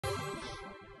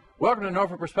Welcome to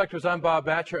Norfolk Perspectives. I'm Bob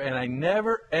Batcher, and I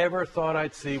never, ever thought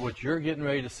I'd see what you're getting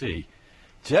ready to see.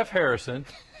 Jeff Harrison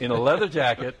in a leather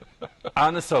jacket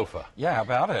on the sofa. Yeah, how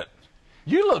about it?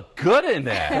 You look good in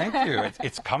that. Thank you.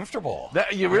 It's comfortable.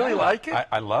 You really like it?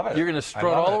 I love it. You're going to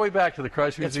strut all the way back to the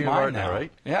Chrysler Museum of Art now,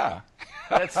 right? Yeah.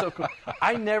 That's so cool.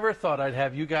 I never thought I'd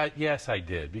have you guys. Yes, I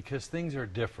did, because things are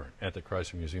different at the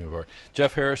Chrysler Museum of Art.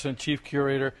 Jeff Harrison, Chief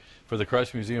Curator for the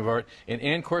Chrysler Museum of Art. And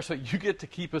Ann Corsa, you get to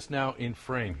keep us now in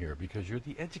frame here because you're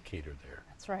the educator there.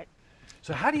 That's right.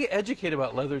 So how do you educate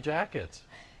about leather jackets?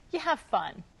 You have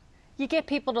fun. You get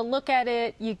people to look at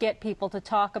it, you get people to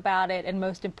talk about it, and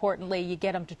most importantly, you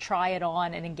get them to try it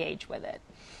on and engage with it.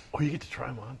 Oh, you get to try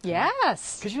them on?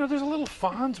 Yes. Because, you know, there's a little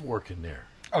Fonz work in there.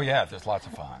 Oh, yeah, there's lots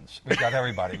of Fonz. We've got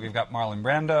everybody. We've got Marlon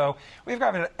Brando. We've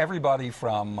got everybody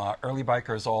from early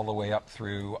bikers all the way up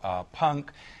through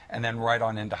punk and then right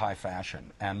on into high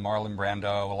fashion. And Marlon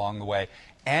Brando along the way.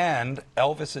 And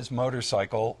Elvis's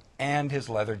motorcycle and his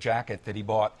leather jacket that he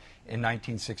bought in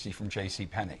 1960 from J.C.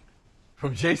 Penney.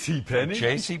 From J.C. Penney?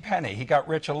 J.C. Penney. He got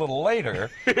rich a little later,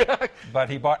 but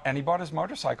he bought his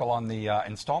motorcycle on the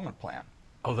installment plan.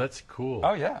 Oh, that's cool.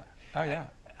 Oh, yeah. Oh, yeah.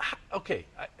 Okay.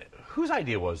 Whose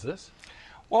idea was this?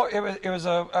 Well, it was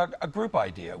a group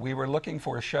idea. We were looking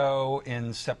for a show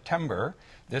in September,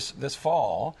 this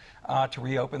fall, to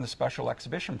reopen the special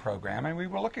exhibition program, and we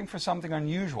were looking for something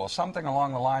unusual, something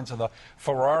along the lines of the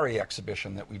Ferrari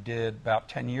exhibition that we did about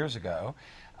 10 years ago.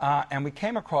 And we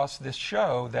came across this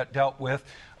show that dealt with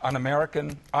an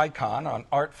American icon, an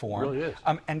art form, really is.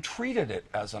 And treated it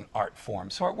as an art form.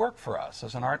 So it worked for us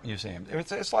as an art museum.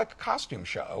 It's like a costume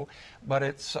show, but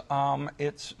it's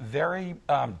very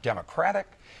democratic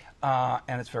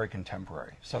and it's very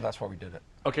contemporary. So that's why we did it.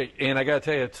 Okay, and I got to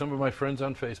tell you, some of my friends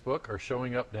on Facebook are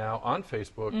showing up now on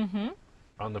Facebook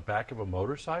on the back of a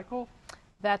motorcycle.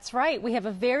 That's right. We have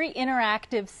a very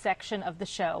interactive section of the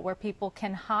show where people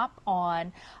can hop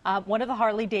on one of the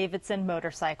Harley-Davidson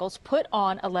motorcycles, put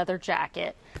on a leather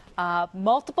jacket,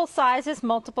 multiple sizes,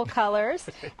 multiple colors,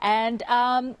 and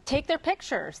take their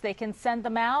pictures. They can send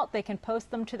them out. They can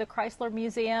post them to the Chrysler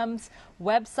Museum's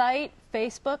website,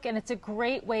 Facebook, and it's a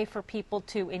great way for people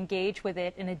to engage with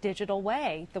it in a digital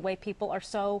way, the way people are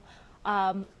so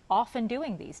often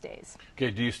doing these days. Okay,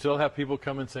 do you still have people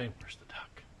come and saying, "Where's the duck?"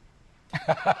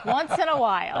 Once in a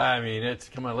while. I mean,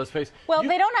 come on, let's face it. Well,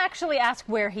 they don't actually ask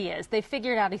where he is. They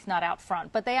figured out he's not out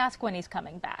front, but they ask when he's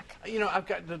coming back. You know, I've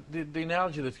got the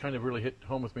analogy that's kind of really hit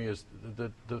home with me is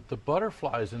the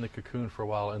butterfly is in the cocoon for a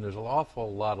while, and there's an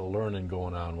awful lot of learning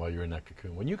going on while you're in that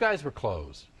cocoon. When you guys were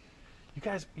closed,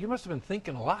 you must have been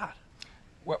thinking a lot.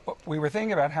 Well, we were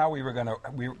thinking about how we were going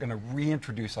to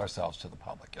reintroduce ourselves to the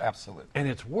public. Absolutely. And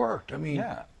it's worked. I mean,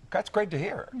 yeah, that's great to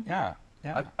hear. Yeah.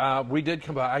 Yeah. We did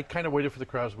come by. I kind of waited for the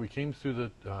crowds. We came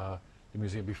through the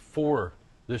museum before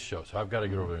this show, so I've got to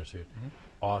get over there and see it.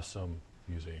 Awesome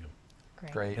museum.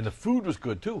 Great. And the food was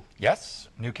good too. Yes,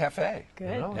 new cafe.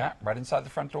 Good. You know? Yeah, right inside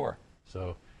the front door.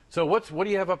 So what do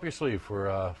you have up your sleeve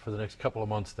for the next couple of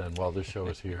months then, while this show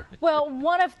is here? Well,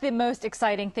 one of the most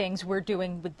exciting things we're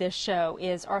doing with this show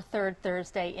is our third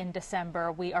Thursday in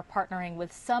December. We are partnering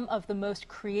with some of the most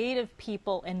creative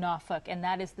people in Norfolk, and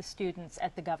that is the students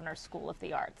at the Governor's School of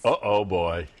the Arts. Oh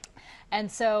boy.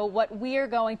 And so what we are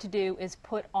going to do is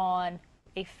put on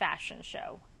a fashion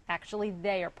show. Actually,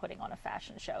 they are putting on a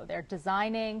fashion show. They're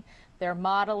designing, they're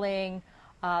modeling.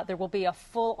 There will be a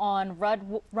full-on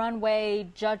runway,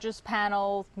 judges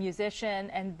panel, musician,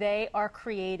 and they are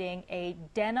creating a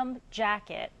denim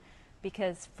jacket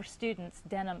because for students,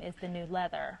 denim is the new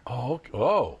leather.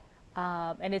 Oh.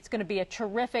 And it's going to be a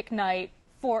terrific night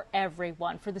for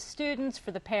everyone, for the students, for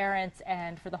the parents,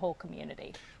 and for the whole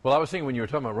community. Well, I was thinking when you were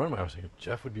talking about runway, I was thinking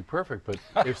Jeff would be perfect, but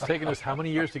it's taken us how many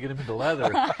years to get him into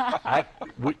leather?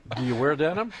 Do you wear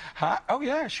denim? Huh? Oh,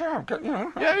 yeah, sure. You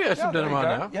know, Yeah, some denim on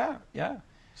now. Yeah, yeah.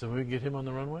 So we can get him on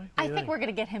the runway? I think we're going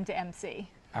to get him to MC.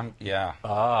 Yeah.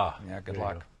 Yeah, Good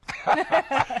luck.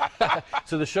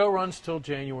 So the show runs till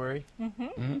January?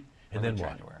 And then what?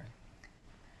 January.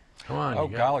 Come on. Oh,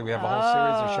 golly, we have a whole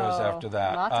series of shows after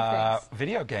that. Lots of things.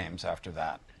 Video games after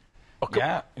that. Oh,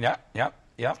 Yeah.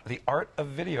 The art of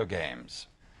video games.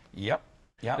 Yep.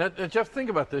 Now, Jeff, think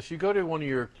about this. You go to one of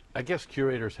your, I guess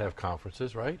curators have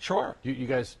conferences, right? Sure. You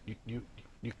guys, you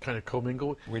kind of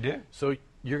commingle? We do. So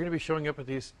you're going to be showing up at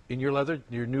these in your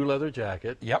new leather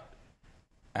jacket. Yep.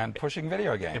 And pushing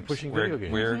video games. And pushing video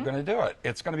games. We're going to do it.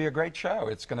 It's going to be a great show.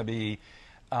 It's going to be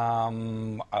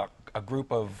a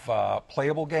group of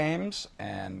playable games,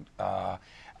 and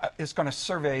it's going to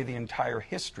survey the entire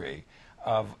history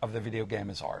of the video game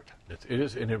as art. It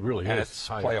is, and it really And is. it's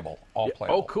playable, all Yeah.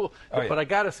 playable. Oh, cool. Oh, yeah. But I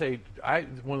got to say,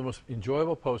 one of the most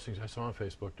enjoyable postings I saw on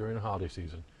Facebook during the holiday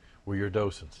season were your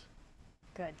docents.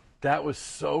 Good. That was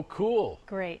so cool.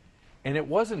 Great. And it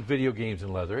wasn't video games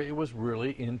and leather. It was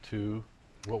really into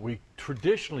what we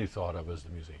traditionally thought of as the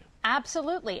museum.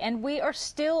 Absolutely. And we are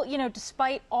still,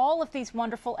 despite all of these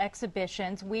wonderful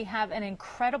exhibitions, we have an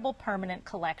incredible permanent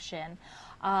collection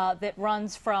that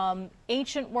runs from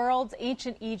ancient worlds,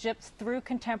 ancient Egypt, through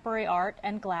contemporary art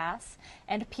and glass.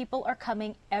 And people are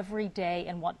coming every day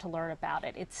and want to learn about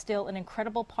it. It's still an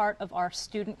incredible part of our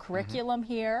student curriculum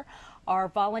here. Our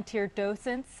volunteer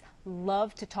docents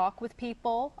love to talk with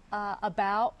people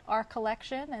about our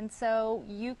collection. And so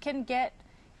you can get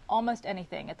almost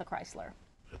anything at the Chrysler.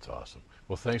 That's awesome.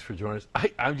 Well, thanks for joining us.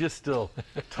 I'm just still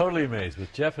totally amazed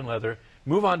with Jeff and Leather.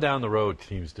 Move on down the road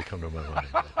seems to come to my mind.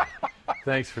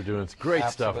 Thanks for doing great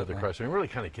stuff at the Chrysler. And really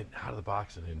kind of getting out of the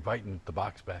box and inviting the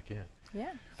box back in.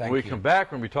 Yeah. Thank When we you. come back,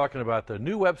 we're going to be talking about the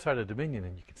new website of Dominion,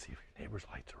 and you can see if your neighbor's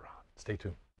lights are on. Stay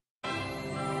tuned.